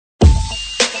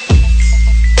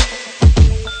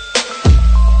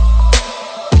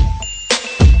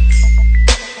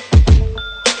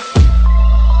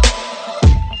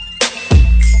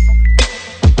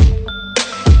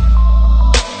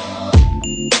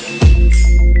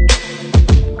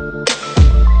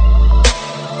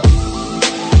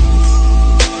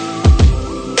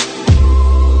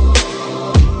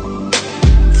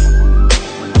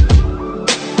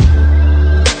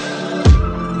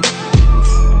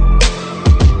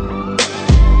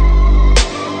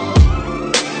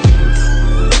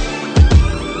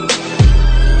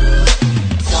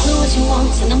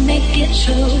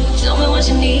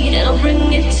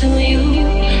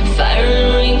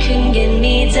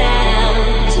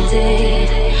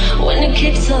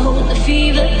kicks low and the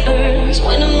fever burns.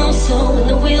 When I'm lost, so when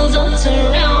the wheels all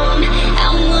turn round,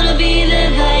 I'm gonna be there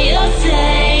by your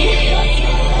side.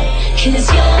 'Cause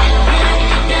you're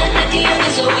not like the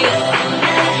others, oh you're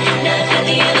not like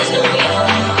the others, no you're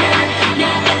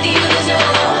not like the others, oh.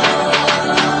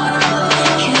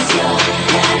 'Cause you're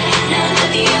not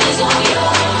like the others, oh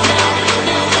you're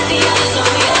not like the others, oh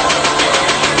you're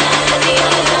not like the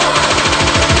others, oh.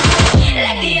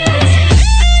 Like the others.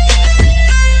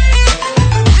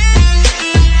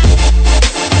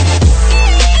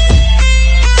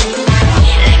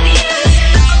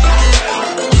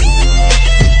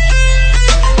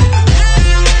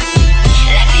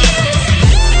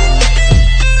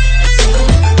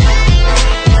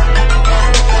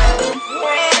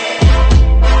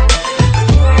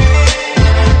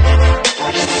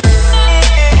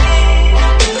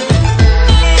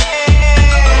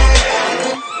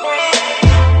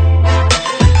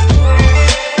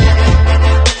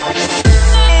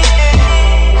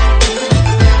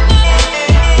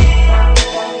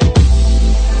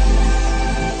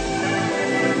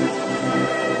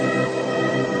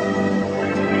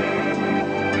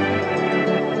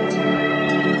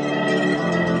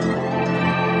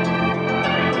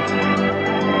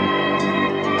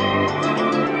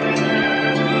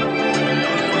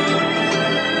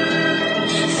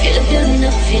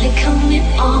 Feel it coming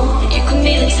on. You can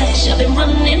feel the touch. I've been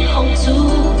running home too.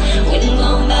 When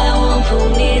one by one pull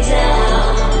me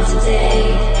down today.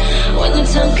 When the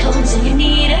time comes and you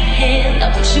need a hand,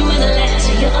 I'll put you in the light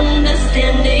to your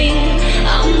understanding.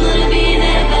 I'm gonna be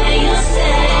there by your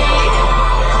side.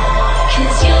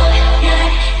 'Cause you're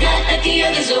not like the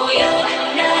others, oh you're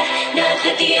not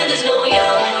like the others, no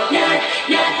you're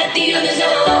not like the others,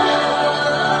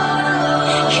 oh.